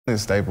It's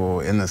a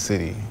staple in the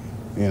city,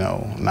 you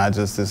know, not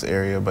just this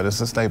area, but it's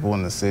a staple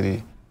in the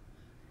city.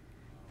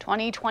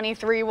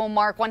 2023 will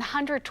mark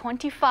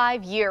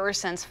 125 years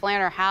since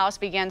Flanner House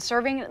began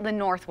serving the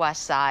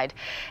Northwest Side.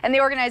 And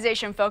the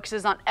organization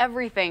focuses on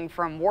everything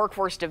from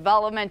workforce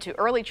development to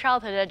early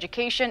childhood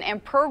education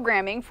and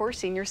programming for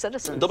senior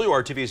citizens.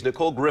 WRTV's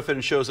Nicole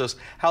Griffin shows us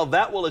how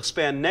that will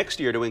expand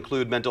next year to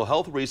include mental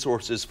health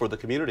resources for the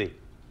community.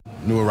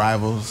 New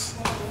arrivals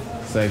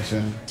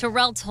section.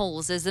 Terrell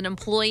Tolles is an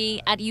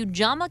employee at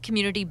Ujamaa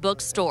Community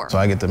Bookstore. So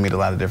I get to meet a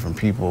lot of different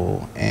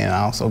people, and I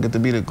also get to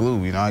be the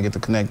glue. You know, I get to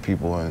connect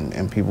people,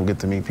 and people get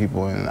to meet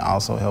people, and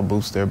also help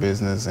boost their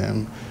business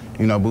and,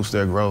 you know, boost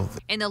their growth.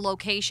 In the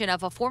location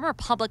of a former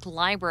public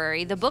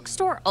library, the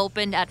bookstore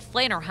opened at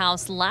Flanner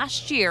House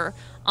last year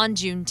on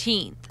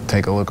Juneteenth.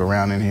 Take a look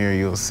around in here,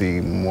 you'll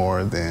see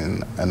more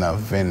than enough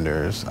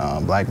vendors,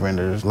 black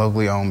vendors,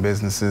 locally owned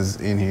businesses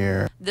in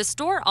here. The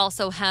store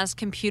also has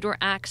computer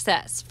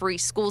access, free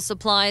school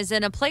supplies,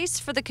 and a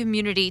place for the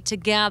community to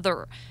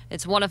gather.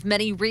 It's one of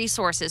many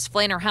resources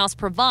Flanner House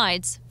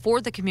provides for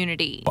the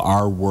community.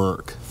 Our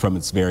work from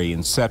its very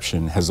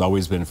inception has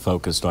always been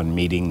focused on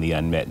meeting the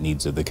unmet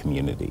needs of the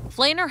community.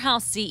 Flanner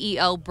House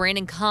CEO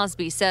Brandon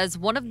Cosby says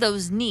one of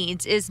those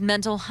needs is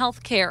mental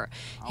health care.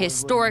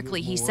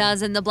 Historically, he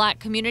says, in the black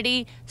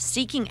community,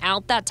 seeking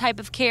out that type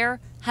of care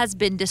has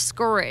been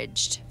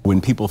discouraged. When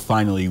people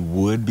finally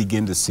would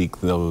begin to seek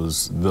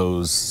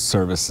those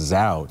services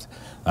out,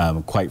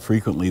 quite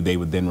frequently they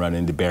would then run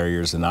into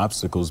barriers and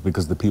obstacles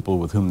because the people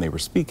with whom they were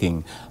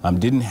speaking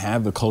didn't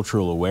have the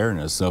cultural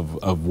awareness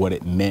of what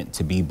it meant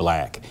to be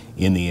black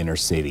in the inner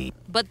city.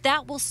 But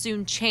that will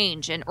soon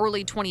change. In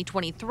early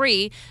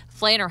 2023,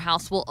 Flanner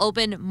House will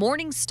open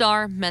Morning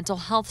Star Mental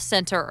Health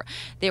Center.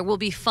 There will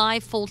be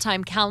 5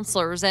 full-time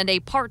counselors and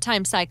a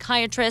part-time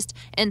psychiatrist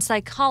and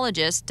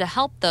psychologist to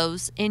help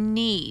those in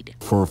need.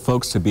 For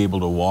folks to be able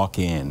to walk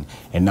in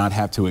and not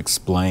have to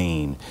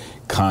explain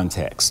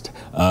context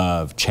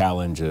of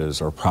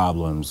challenges or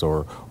problems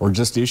or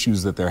just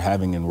issues that they're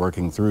having and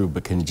working through,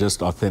 but can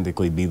just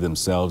authentically be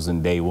themselves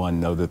and day one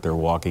know that they're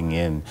walking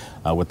in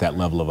with that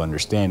level of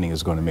understanding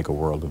is going to make a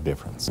world of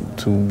difference.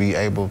 To be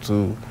able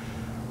to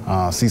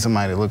see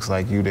somebody that looks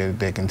like you,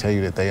 that can tell you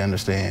that they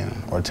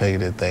understand or tell you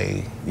that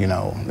they, you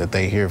know, that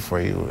they here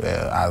for you,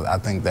 I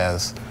think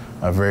that's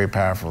a very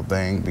powerful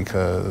thing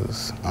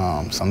because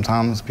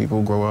sometimes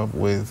people grow up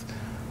with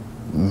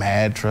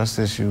mad trust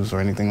issues or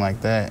anything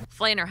like that.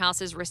 Flanner House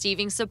is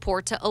receiving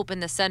support to open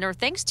the center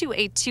thanks to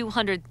a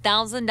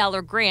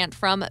 $200,000 grant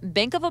from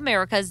Bank of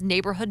America's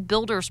Neighborhood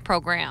Builders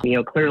Program. You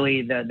know,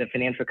 clearly the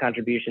financial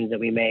contributions that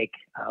we make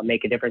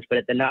a difference,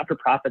 but the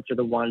not-for-profits are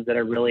the ones that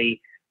are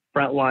really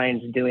front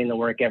lines doing the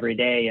work every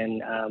day.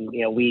 And,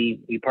 you know,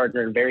 we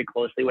partner very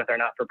closely with our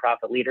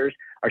not-for-profit leaders,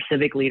 our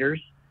civic leaders,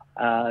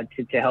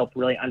 to help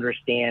really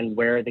understand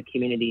where the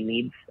community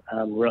needs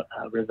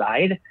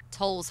reside.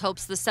 Tolles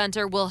hopes the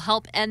center will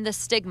help end the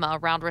stigma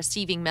around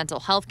receiving mental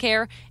health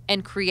care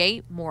and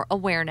create more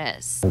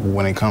awareness.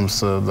 When it comes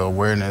to the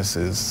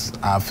awareness,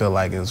 I feel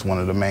like it's one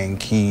of the main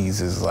keys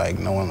is like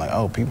knowing like,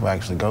 oh, people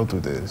actually go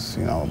through this.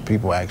 You know,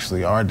 people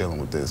actually are dealing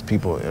with this.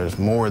 There's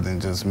more than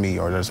just me,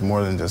 or there's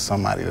more than just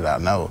somebody that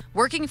I know.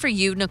 Working for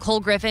you,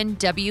 Nicole Griffin,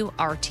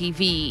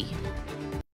 WRTV.